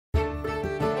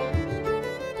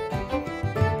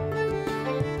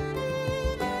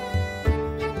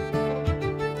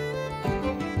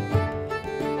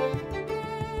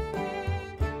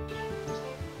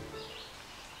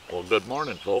Well, good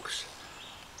morning, folks.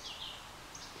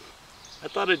 I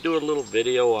thought I'd do a little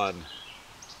video on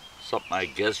something I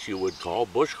guess you would call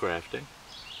bushcrafting.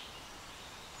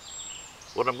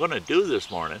 What I'm going to do this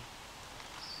morning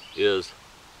is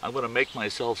I'm going to make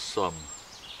myself some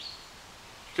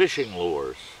fishing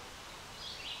lures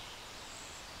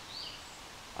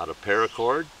out of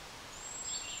paracord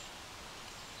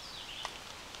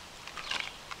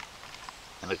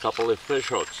and a couple of fish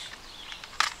hooks.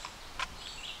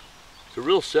 It's a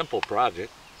real simple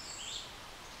project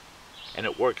and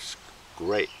it works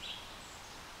great.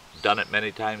 Done it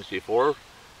many times before.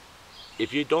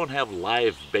 If you don't have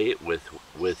live bait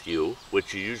with you,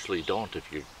 which you usually don't if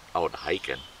you're out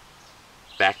hiking,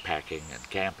 backpacking and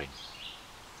camping,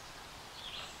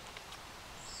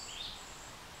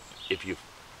 if you've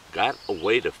got a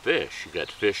way to fish, you got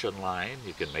fishing line,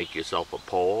 you can make yourself a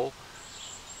pole,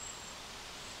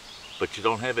 but you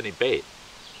don't have any bait.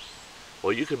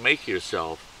 Well, you can make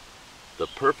yourself the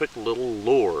perfect little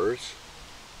lures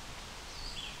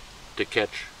to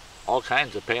catch all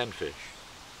kinds of panfish.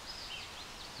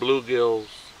 Bluegills,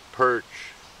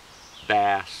 perch,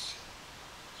 bass.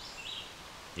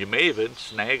 You may even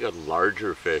snag a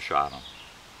larger fish on them.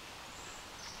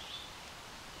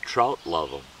 Trout love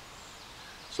them.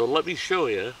 So let me show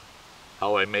you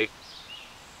how I make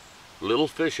little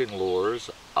fishing lures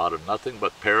out of nothing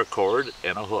but paracord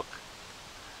and a hook.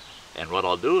 And what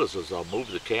I'll do is I'll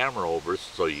move the camera over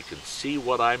so you can see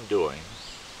what I'm doing,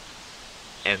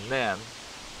 and then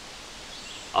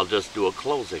I'll just do a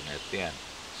closing at the end.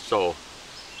 So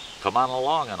come on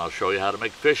along and I'll show you how to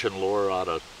make fishing lure out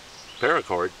of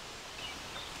paracord.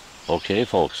 Okay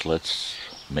folks, let's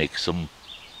make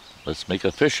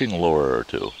a fishing lure or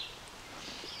two.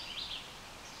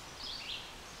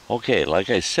 Okay, like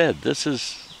I said,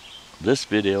 this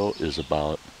video is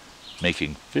about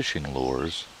making fishing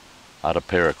lures out of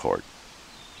paracord.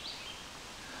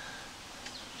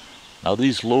 Now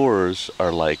these lures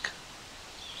are like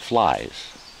flies.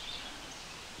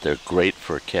 They're great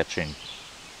for catching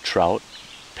trout,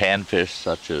 panfish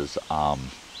such as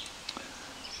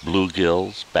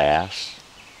bluegills, bass.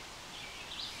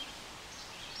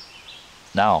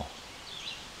 Now,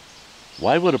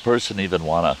 why would a person even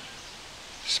want to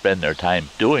spend their time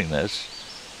doing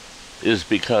this is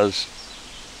because,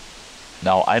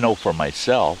 now I know for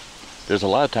myself, there's a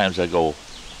lot of times I go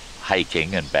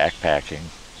hiking and backpacking,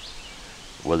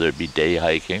 whether it be day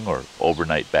hiking or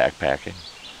overnight backpacking,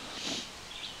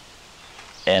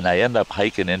 and I end up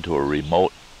hiking into a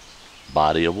remote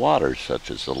body of water, such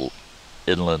as an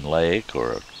inland lake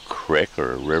or a creek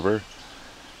or a river,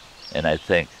 and I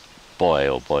think, boy,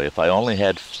 oh boy, if I only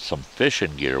had some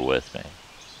fishing gear with me.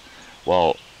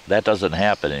 Well, that doesn't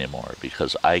happen anymore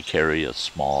because I carry a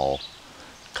small,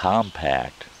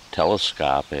 compact,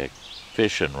 telescopic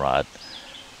fishing rod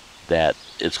that,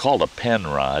 it's called a pen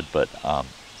rod, but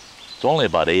it's only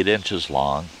about 8 inches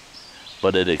long,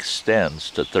 but it extends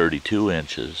to 32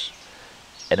 inches,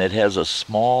 and it has a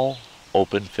small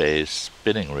open face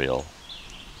spinning reel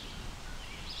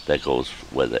that goes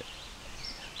with it.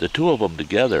 The two of them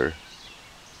together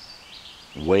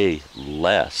weigh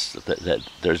less.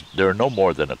 They're no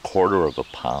more than 1/4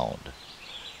 pound,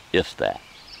 if that.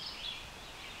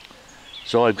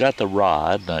 So I've got the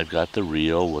rod and I've got the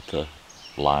reel with the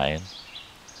line,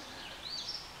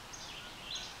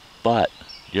 but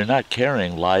you're not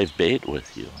carrying live bait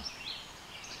with you.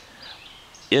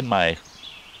 In my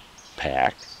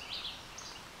pack,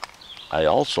 I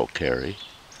also carry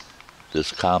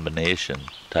this combination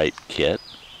type kit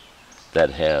that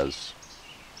has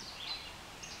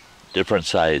different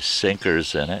size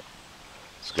sinkers in it.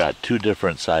 It's got 2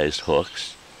 different sized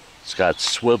hooks. It's got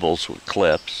swivels with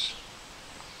clips.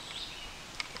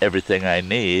 Everything I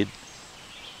need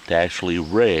to actually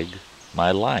rig my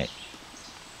line,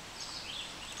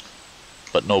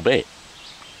 but no bait.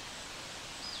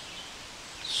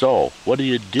 So what do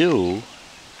you do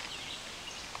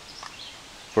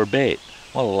for bait?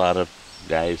 Well, a lot of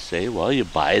guys say, well, you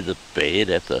buy the bait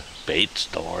at the bait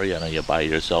store, you know, you buy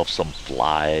yourself some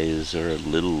flies or a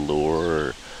little lure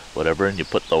or whatever, and you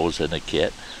put those in a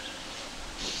kit.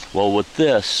 Well, with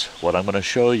this, what I'm going to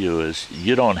show you is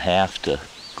you don't have to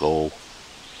go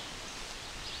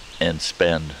and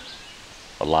spend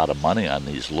a lot of money on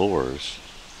these lures.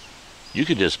 You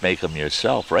can just make them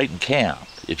yourself right in camp.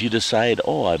 If you decide,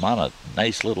 oh, I'm on a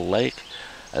nice little lake,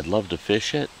 I'd love to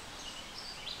fish it,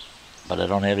 but I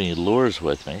don't have any lures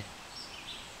with me.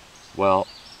 Well,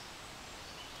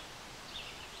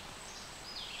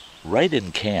 right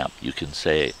in camp you can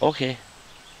say, okay,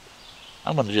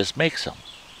 I'm going to just make some.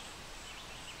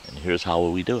 And here's how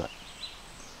we do it.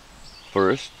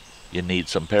 First, you need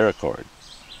some paracord.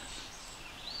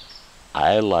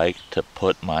 I like to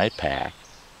put my pack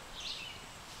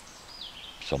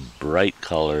some bright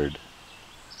colored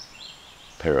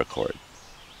paracord.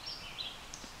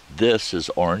 This is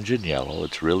orange and yellow.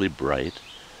 It's really bright.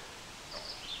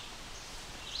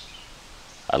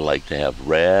 I like to have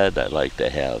red. I like to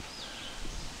have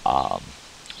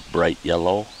bright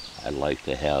yellow. I like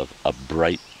to have a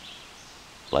bright,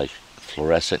 like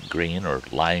fluorescent green or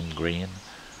lime green.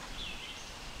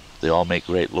 They all make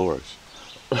great lures.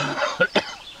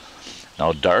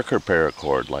 Now darker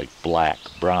paracord like black,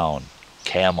 brown,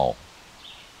 camel,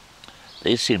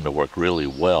 they seem to work really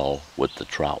well with the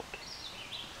trout.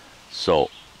 So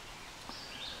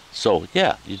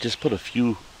yeah, you just put a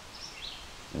few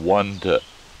 1 to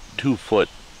 2 foot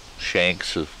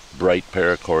shanks of bright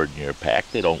paracord in your pack.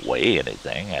 They don't weigh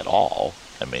anything at all.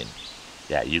 I mean,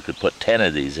 yeah, you could put 10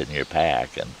 of these in your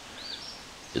pack and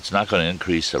it's not going to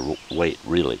increase the weight,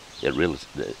 really.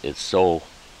 It's so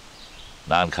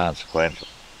non-consequential.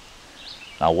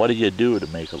 Now, what do you do to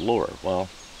make a lure? Well,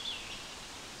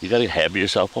 you got to have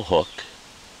yourself a hook.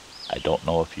 I don't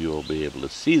know if you'll be able to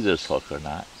see this hook or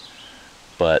not,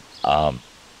 but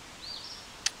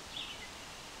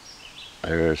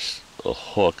there's a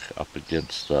hook up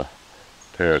against the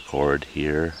paracord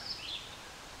here.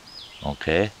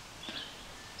 Okay,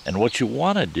 and what you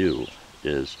want to do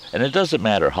is, and it doesn't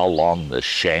matter how long the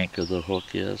shank of the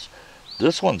hook is.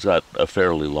 This one's got a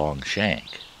fairly long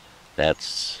shank.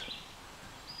 That's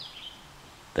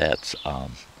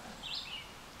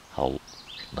how,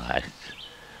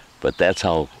 but that's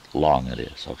how long it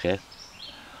is, okay?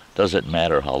 Doesn't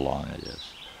matter how long it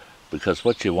is. Because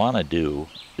what you want to do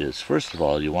is, first of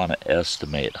all, you want to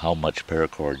estimate how much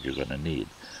paracord you're going to need.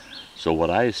 So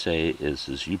what I say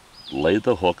is you lay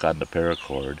the hook on the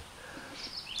paracord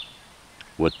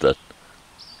with the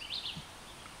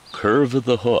curve of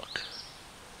the hook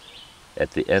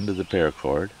at the end of the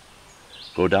paracord,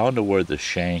 go down to where the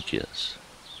shank is.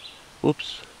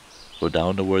 Whoops. Go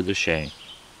down to where the shank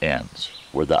ends,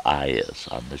 where the eye is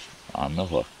on the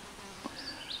hook.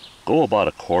 Go about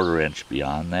a 1/4 inch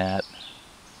beyond that.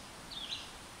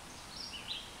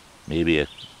 Maybe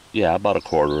about a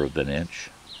 1/4 of an inch.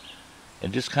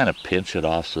 And just kind of pinch it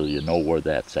off so you know where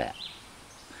that's at.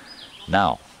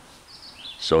 Now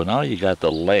you got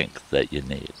the length that you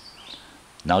need.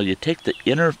 Now you take the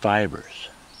inner fibers.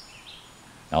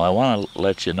 Now I want to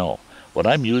let you know, what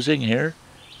I'm using here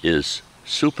is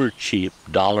super cheap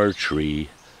Dollar Tree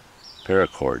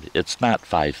paracord. It's not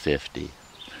 $5.50.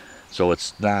 So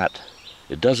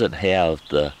it doesn't have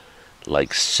the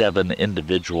like 7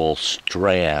 individual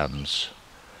strands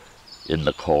in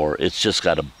the core. It's just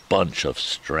got a bunch of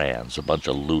strands, a bunch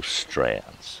of loose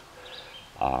strands.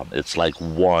 It's like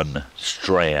one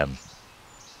strand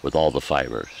with all the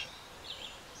fibers.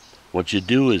 What you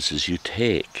do is you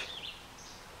get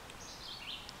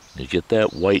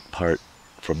that white part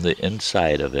from the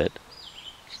inside of it,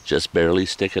 just barely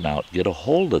sticking out. Get a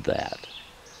hold of that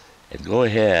and go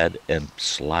ahead and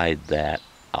slide that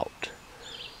out.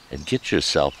 And get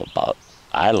yourself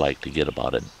I like to get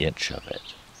about 1 inch of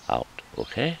it out,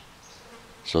 okay?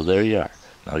 So there you are.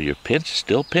 Now you're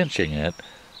still pinching it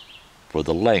for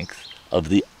the length of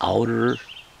the outer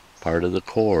part of the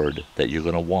cord that you're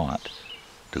going to want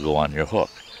to go on your hook.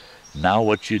 Now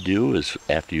what you do is,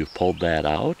 after you've pulled that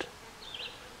out,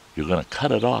 you're going to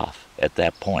cut it off at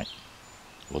that point.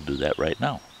 We'll do that right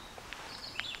now.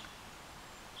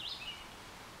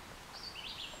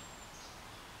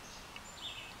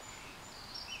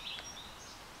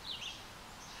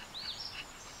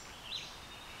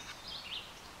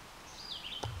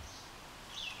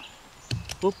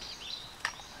 Oops.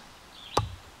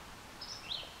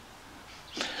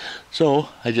 So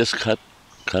I just cut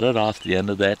it off the end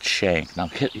of that shank. Now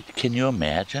can you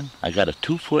imagine? I got a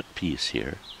 2-foot piece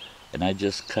here, and I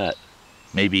just cut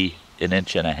maybe 1.5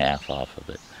 inches off of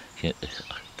it.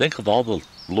 Think of all the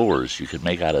lures you could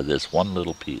make out of this one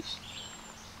little piece.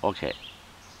 Okay.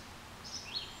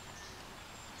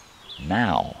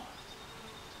 Now,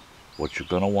 what you're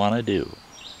going to want to do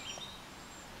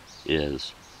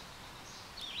is,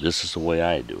 this is the way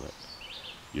I do it.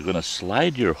 You're going to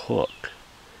slide your hook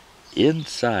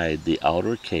inside the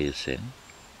outer casing.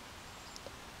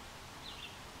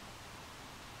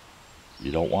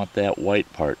 You don't want that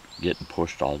white part getting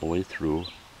pushed all the way through,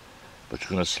 but you're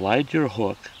going to slide your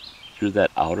hook through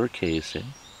that outer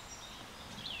casing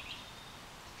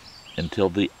until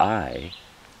the eye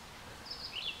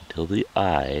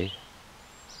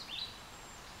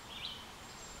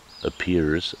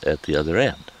appears at the other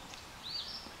end.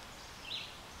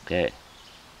 Okay.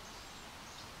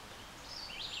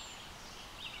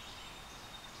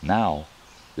 Now,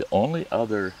 the only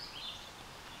other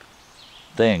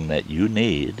thing that you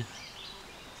need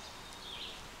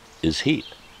is heat.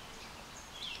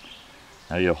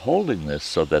 Now you're holding this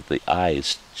so that the eye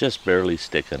is just barely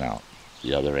sticking out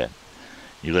the other end.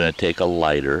 You're going to take a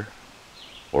lighter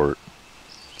or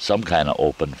some kind of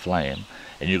open flame,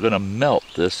 and you're going to melt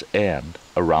this end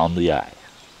around the eye.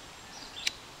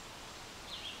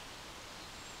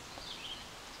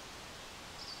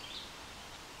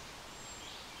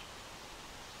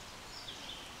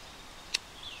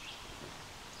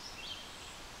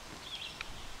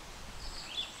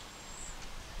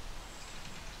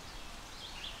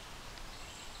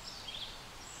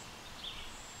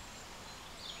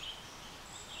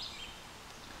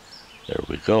 There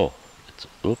we go.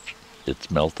 It's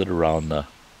melted around the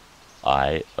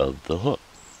eye of the hook.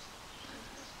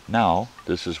 Now,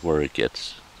 this is where it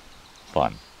gets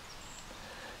fun.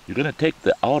 You're going to take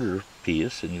the outer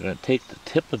piece and you're going to take the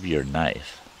tip of your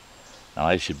knife. Now,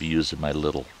 I should be using my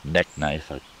little neck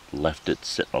knife. I left it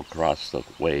sitting across the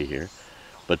way here.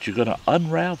 But you're going to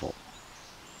unravel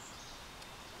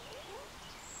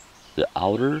the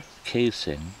outer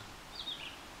casing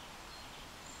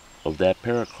of that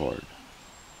paracord.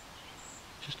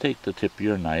 Just take the tip of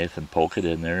your knife and poke it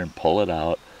in there and pull it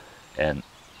out, and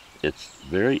it's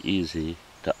very easy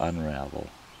to unravel.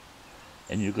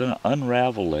 And you're going to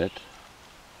unravel it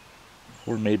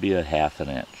for maybe a half an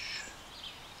inch.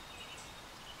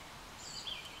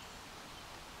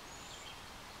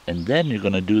 And then you're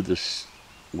going to do this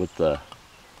with the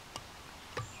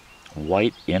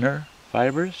white inner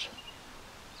fibers.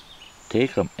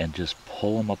 Take them and just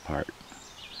pull them apart.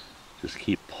 Just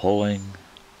keep pulling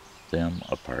them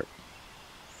apart.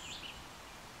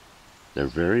 They're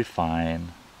very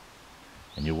fine,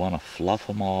 and you want to fluff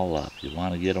them all up. You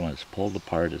want to get them as pulled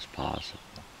apart as possible.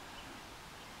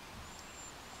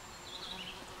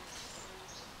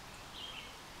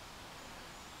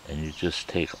 And you just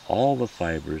take all the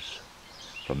fibers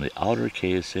from the outer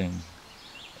casing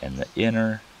and the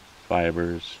inner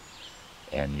fibers,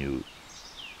 and you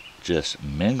just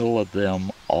mingle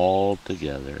them all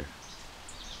together.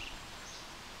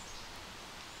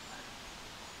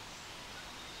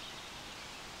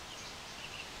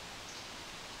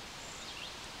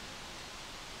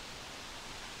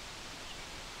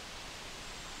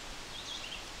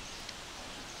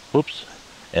 Oops.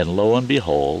 And lo and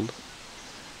behold,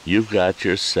 you've got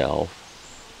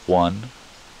yourself one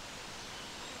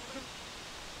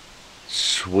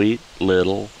sweet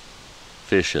little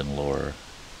fishing lure.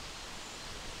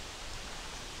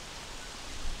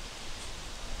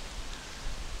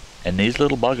 And these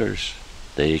little buggers,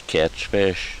 they catch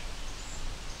fish.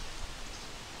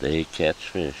 They catch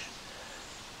fish.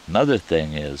 Another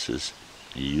thing is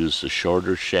you use the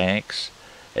shorter shanks,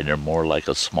 and they're more like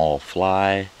a small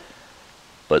fly.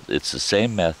 But it's the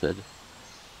same method,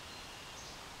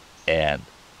 and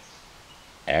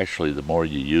actually the more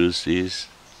you use these,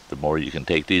 the more you can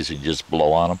take these and just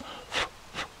blow on them,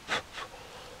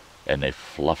 and they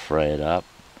fluff right up.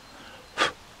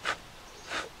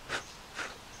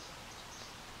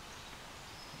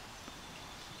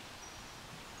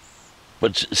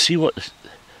 But see what,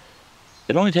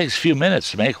 it only takes a few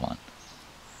minutes to make one.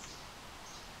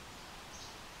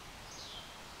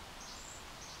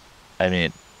 I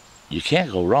mean, you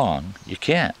can't go wrong. You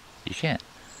can't.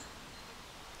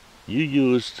 You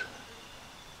used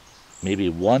maybe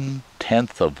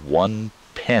 1/10 of 1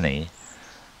 penny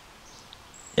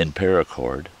in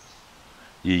paracord.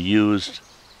 You used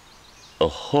a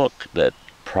hook that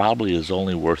probably is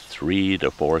only worth 3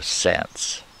 to 4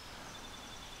 cents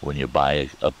when you buy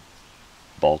a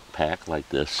bulk pack like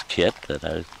this kit that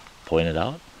I pointed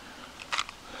out.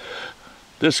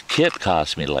 This kit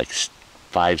cost me like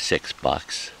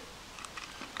 $5-6,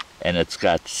 and it's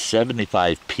got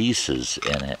 75 pieces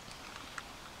in it.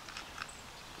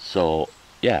 So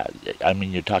yeah, I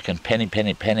mean, you're talking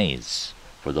pennies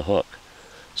for the hook.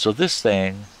 So this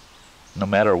thing, no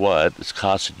matter what, it's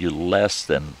costing you less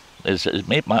than,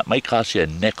 it might cost you a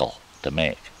nickel to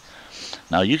make.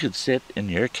 Now you could sit in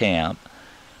your camp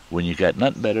when you got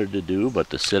nothing better to do but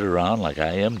to sit around like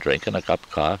I am, drinking a cup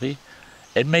of coffee,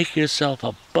 and make yourself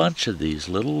a bunch of these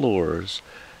little lures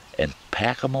and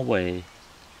pack them away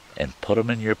and put them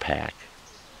in your pack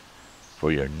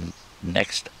for your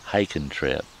next hiking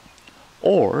trip.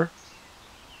 Or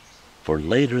for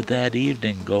later that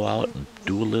evening, go out and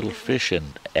do a little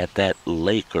fishing at that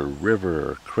lake or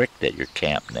river or creek that you're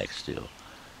camped next to.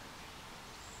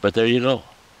 But there you go.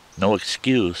 No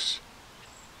excuse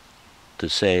to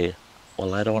say,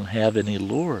 well, I don't have any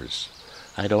lures.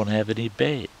 I don't have any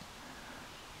bait.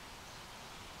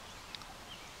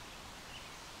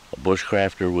 A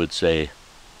bushcrafter would say,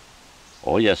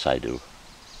 "Oh yes, I do.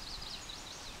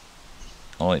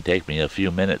 Only take me a few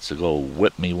minutes to go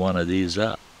whip me one of these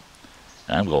up,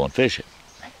 and I'm going fishing."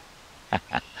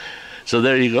 So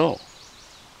there you go.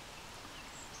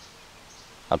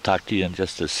 I'll talk to you in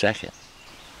just a second.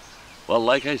 Well,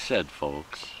 like I said,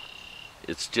 folks,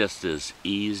 it's just as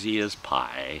easy as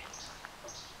pie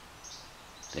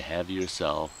to have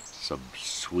yourself some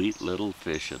sweet little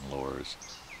fishing lures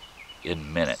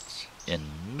in minutes. In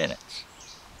minutes.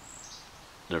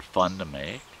 They're fun to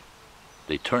make.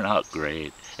 They turn out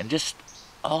great. And just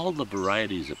all the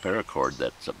varieties of paracord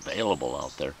that's available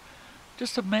out there.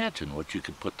 Just imagine what you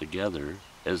could put together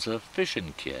as a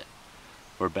fishing kit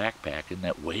for backpacking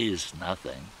that weighs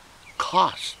nothing,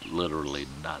 costs literally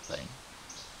nothing,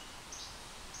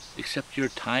 except your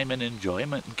time and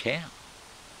enjoyment in camp.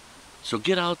 So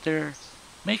get out there,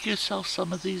 make yourself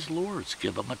some of these lures,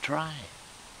 give them a try.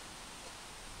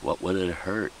 What would it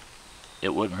hurt?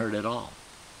 It wouldn't hurt at all,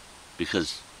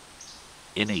 because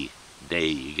any day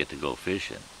you get to go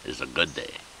fishing is a good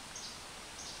day.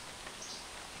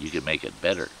 You can make it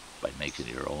better by making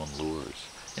your own lures.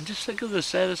 And just think of the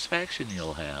satisfaction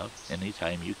you'll have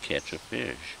anytime you catch a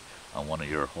fish on one of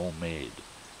your homemade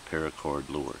paracord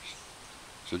lures.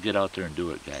 So get out there and do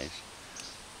it, guys.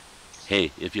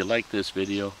 Hey, if you like this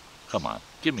video, come on,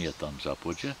 give me a thumbs up,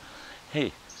 would you?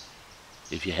 Hey,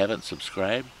 if you haven't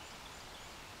subscribed,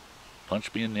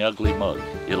 punch me in the ugly mug.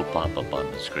 It'll pop up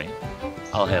on the screen.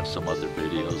 I'll have some other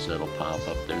videos that'll pop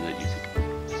up there that you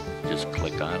can just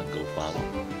click on and go follow.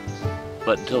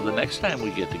 But until the next time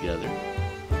we get together,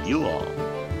 you all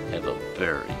have a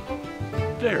very,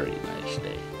 very nice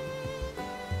day.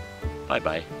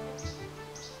 Bye-bye.